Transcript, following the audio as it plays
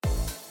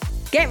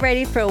Get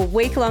ready for a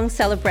week-long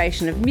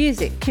celebration of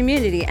music,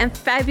 community and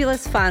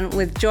fabulous fun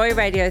with Joy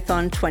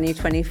Radiothon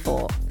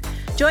 2024.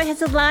 Joy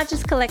has the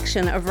largest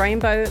collection of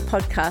rainbow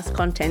podcast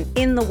content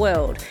in the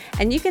world,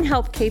 and you can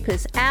help keep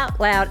us out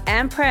loud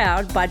and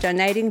proud by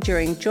donating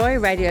during Joy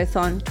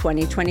Radiothon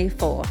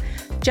 2024.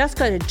 Just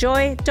go to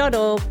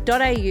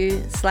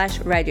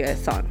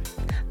joy.org.au/radiothon.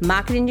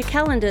 Mark it in your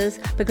calendars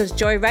because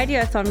Joy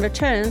Radiothon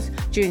returns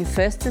June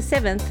 1st to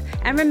 7th,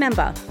 and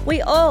remember,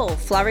 we all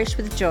flourish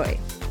with joy.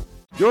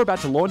 You're about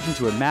to launch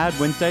into a Mad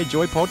Wednesday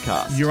Joy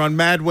podcast. You're on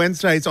Mad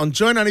Wednesdays on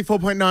Joy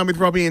 94.9 with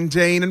Robbie and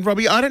Dean. And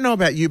Robbie, I don't know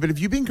about you, but have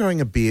you been growing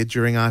a beard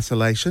during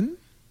isolation?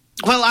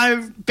 Well,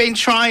 I've been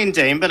trying,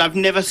 Dean, but I've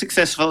never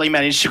successfully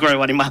managed to grow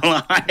one in my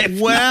life.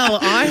 Well,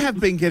 I have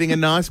been getting a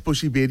nice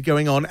bushy beard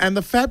going on, and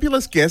the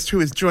fabulous guest who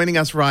is joining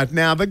us right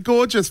now, the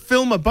gorgeous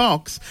Filma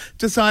Box,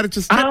 decided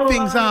to step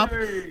things up.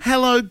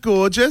 Hello,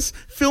 gorgeous.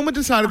 Filma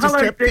decided to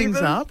step things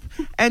up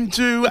and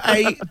do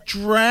a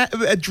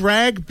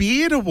drag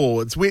beard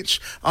awards, which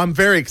I'm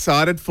very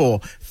excited for.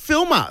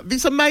 Filma,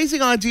 this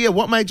amazing idea,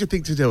 what made you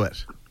think to do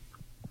it?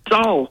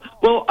 Oh,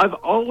 well, I've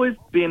always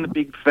been a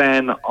big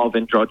fan of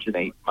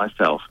androgyny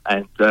myself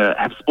and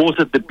have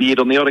sported the beard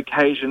on the odd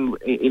occasion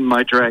in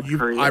my drag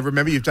career. I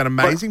remember you've done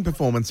amazing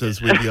performances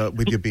with your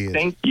beard.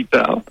 Thank you,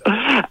 Dal.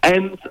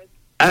 And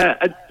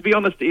to be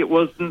honest, it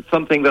wasn't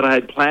something that I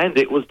had planned.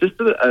 It was just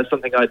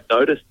something I'd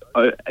noticed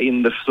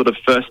in the sort of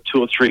first 2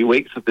 or 3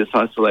 weeks of this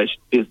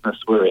isolation business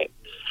we're in.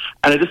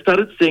 And I just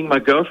started seeing my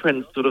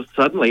girlfriends sort of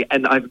suddenly,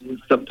 and I've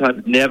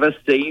sometimes never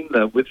seen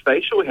them with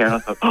facial hair. I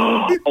thought,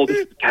 oh,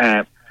 this is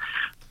camp.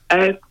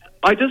 And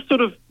I just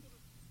sort of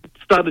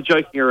started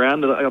joking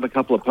around on a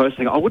couple of posts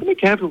saying, wouldn't it be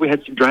camp if we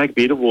had some drag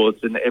beard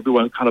awards and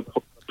everyone kind of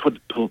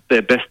put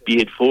their best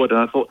beard forward?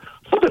 And I thought,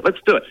 let's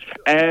do it.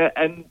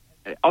 And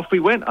off we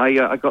went.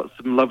 I got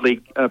some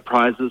lovely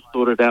prizes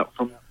sorted out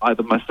from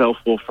either myself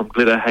or from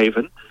Glitter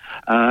Haven.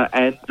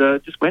 And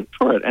just went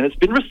for it. And it's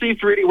been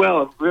received really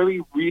well. I'm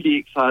really, really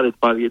excited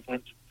by the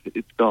attention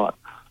it's got.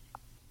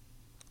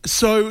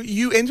 So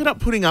you ended up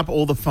putting up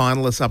all the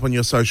finalists up on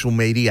your social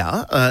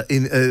media a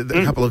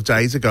couple of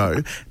days ago.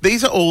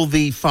 These are all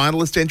the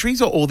finalist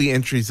entries or all the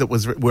entries that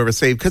were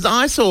received? Because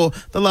I saw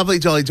the lovely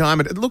Dolly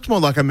Diamond. It looked more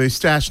like a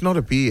moustache, not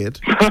a beard.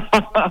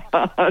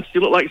 She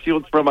looked like she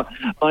was from a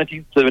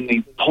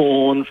 1970s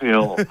porn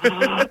film.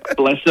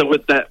 Bless her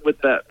with that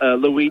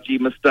Luigi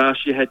moustache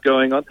she had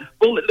going on.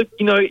 Well, look,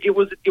 it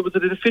was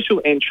an official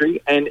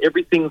entry, and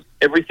everything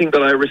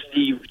that I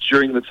received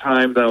during the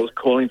time that I was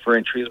calling for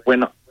entries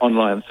went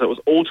online. So it was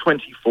all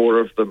 24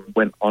 of them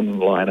went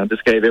online. I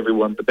just gave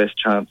everyone the best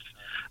chance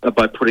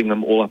by putting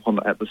them all up on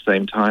at the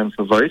same time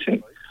for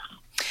voting.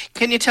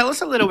 Can you tell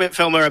us a little bit,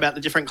 Filma, about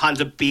the different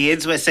kinds of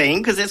beards we're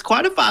seeing? Because there's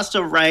quite a vast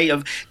array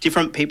of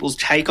different people's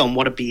take on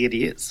what a beard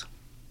is.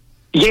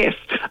 Yes.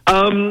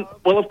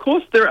 Well, of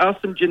course, there are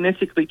some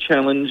genetically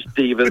challenged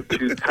divas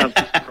who can't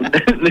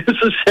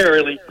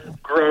necessarily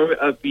grow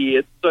a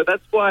beard. So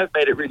that's why I've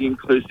made it really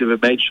inclusive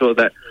and made sure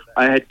that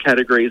I had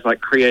categories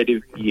like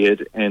creative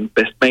beard and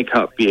best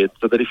makeup beard,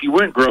 so that if you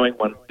weren't growing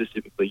one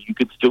specifically, you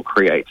could still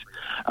create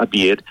a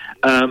beard.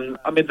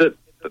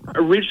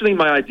 Originally,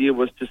 my idea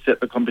was to set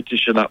the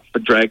competition up for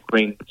drag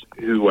queens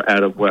who were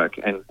out of work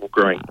and were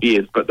growing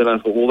beards. But then I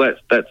thought, well,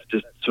 that's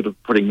just sort of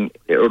putting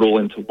it all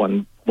into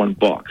one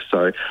box.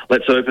 So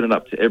let's open it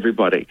up to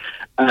everybody.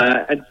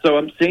 And so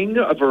I'm seeing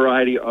a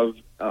variety of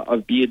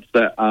beards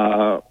that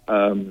are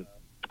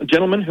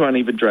gentlemen who aren't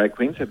even drag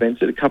queens have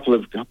entered. A couple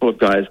of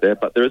guys there,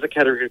 but there is a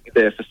category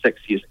there for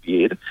sexiest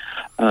beard.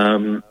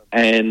 And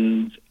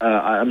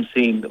I'm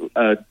seeing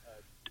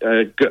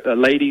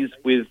ladies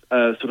with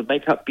sort of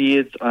makeup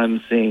beards.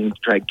 I'm seeing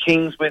drag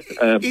kings with...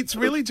 it's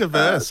really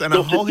diverse and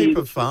a whole heap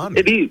of fun.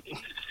 It is.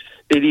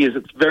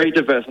 It's very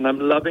diverse, and I'm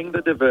loving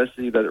the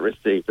diversity that it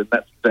received, and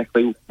that's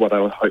exactly what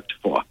I hoped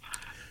for.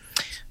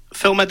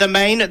 Filma,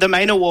 the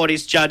main award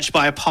is judged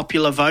by a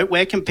popular vote.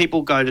 Where can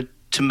people go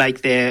to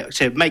make their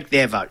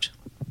vote?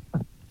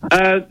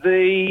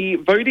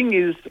 The voting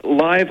is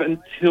live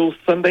until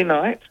Sunday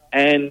night,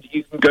 and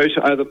you can go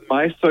to either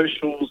my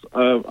socials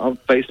on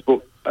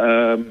Facebook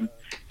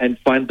and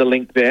find the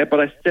link there. But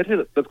I set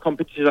the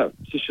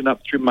competition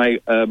up through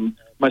my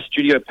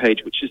studio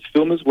page, which is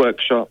Filma's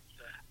Workshop.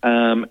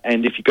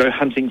 And if you go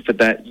hunting for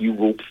that, you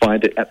will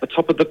find it at the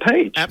top of the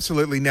page.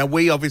 Absolutely. Now,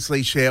 we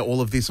obviously share all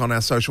of this on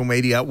our social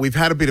media. We've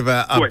had a bit of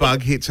a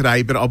bug hit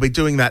today, but I'll be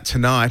doing that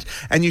tonight.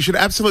 And you should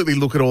absolutely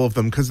look at all of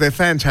them because they're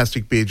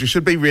fantastic beards. You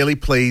should be really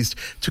pleased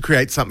to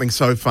create something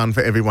so fun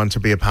for everyone to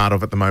be a part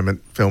of at the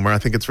moment, Filma. I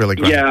think it's really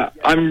great. Yeah,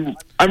 I'm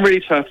really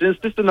chuffed. It's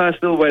just a nice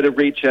little way to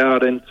reach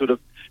out and sort of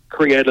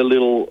create a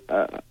little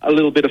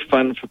bit of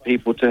fun for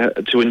people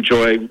to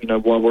enjoy,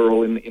 while we're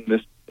all in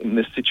this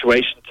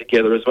situation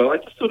together as well. I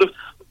just sort of,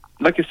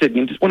 like I said,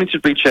 just wanting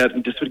to reach out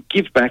and just sort of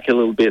give back a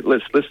little bit.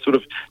 Let's sort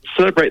of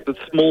celebrate the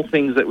small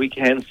things that we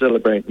can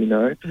celebrate,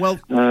 Well,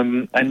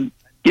 and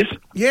yes.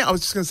 Yeah, I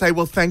was just going to say,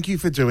 well, thank you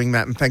for doing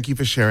that and thank you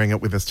for sharing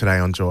it with us today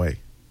on Joy.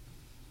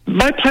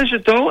 My pleasure,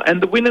 Dol.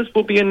 And the winners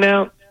will be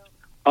announced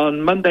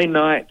on Monday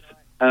night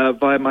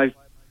via my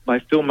my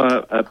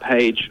Filmer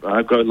page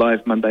go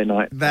live Monday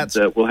night.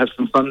 We'll have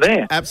some fun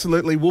there.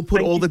 Absolutely. We'll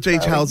put all the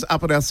details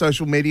up on our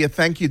social media.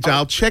 Thank you,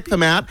 Dale. Check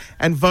them out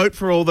and vote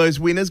for all those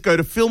winners. Go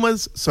to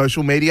Filmer's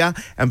social media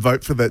and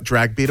vote for the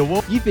Drag Beat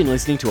Award. You've been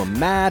listening to a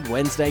Mad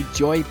Wednesday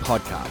Joy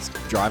podcast,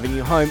 driving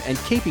you home and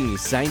keeping you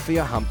sane for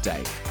your hump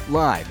day.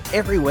 Live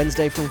every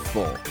Wednesday from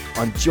 4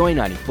 on Joy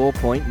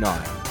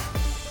 94.9.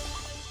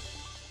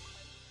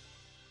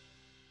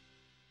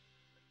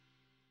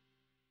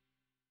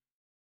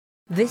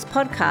 This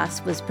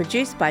podcast was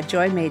produced by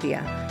Joy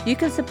Media. You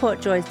can support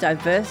Joy's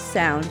diverse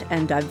sound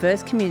and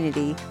diverse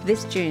community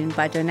this June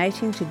by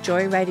donating to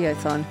Joy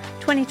Radiothon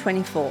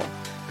 2024.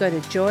 Go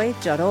to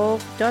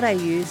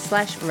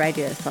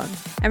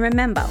joy.org.au/radiothon. And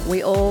remember,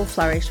 we all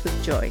flourish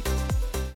with joy.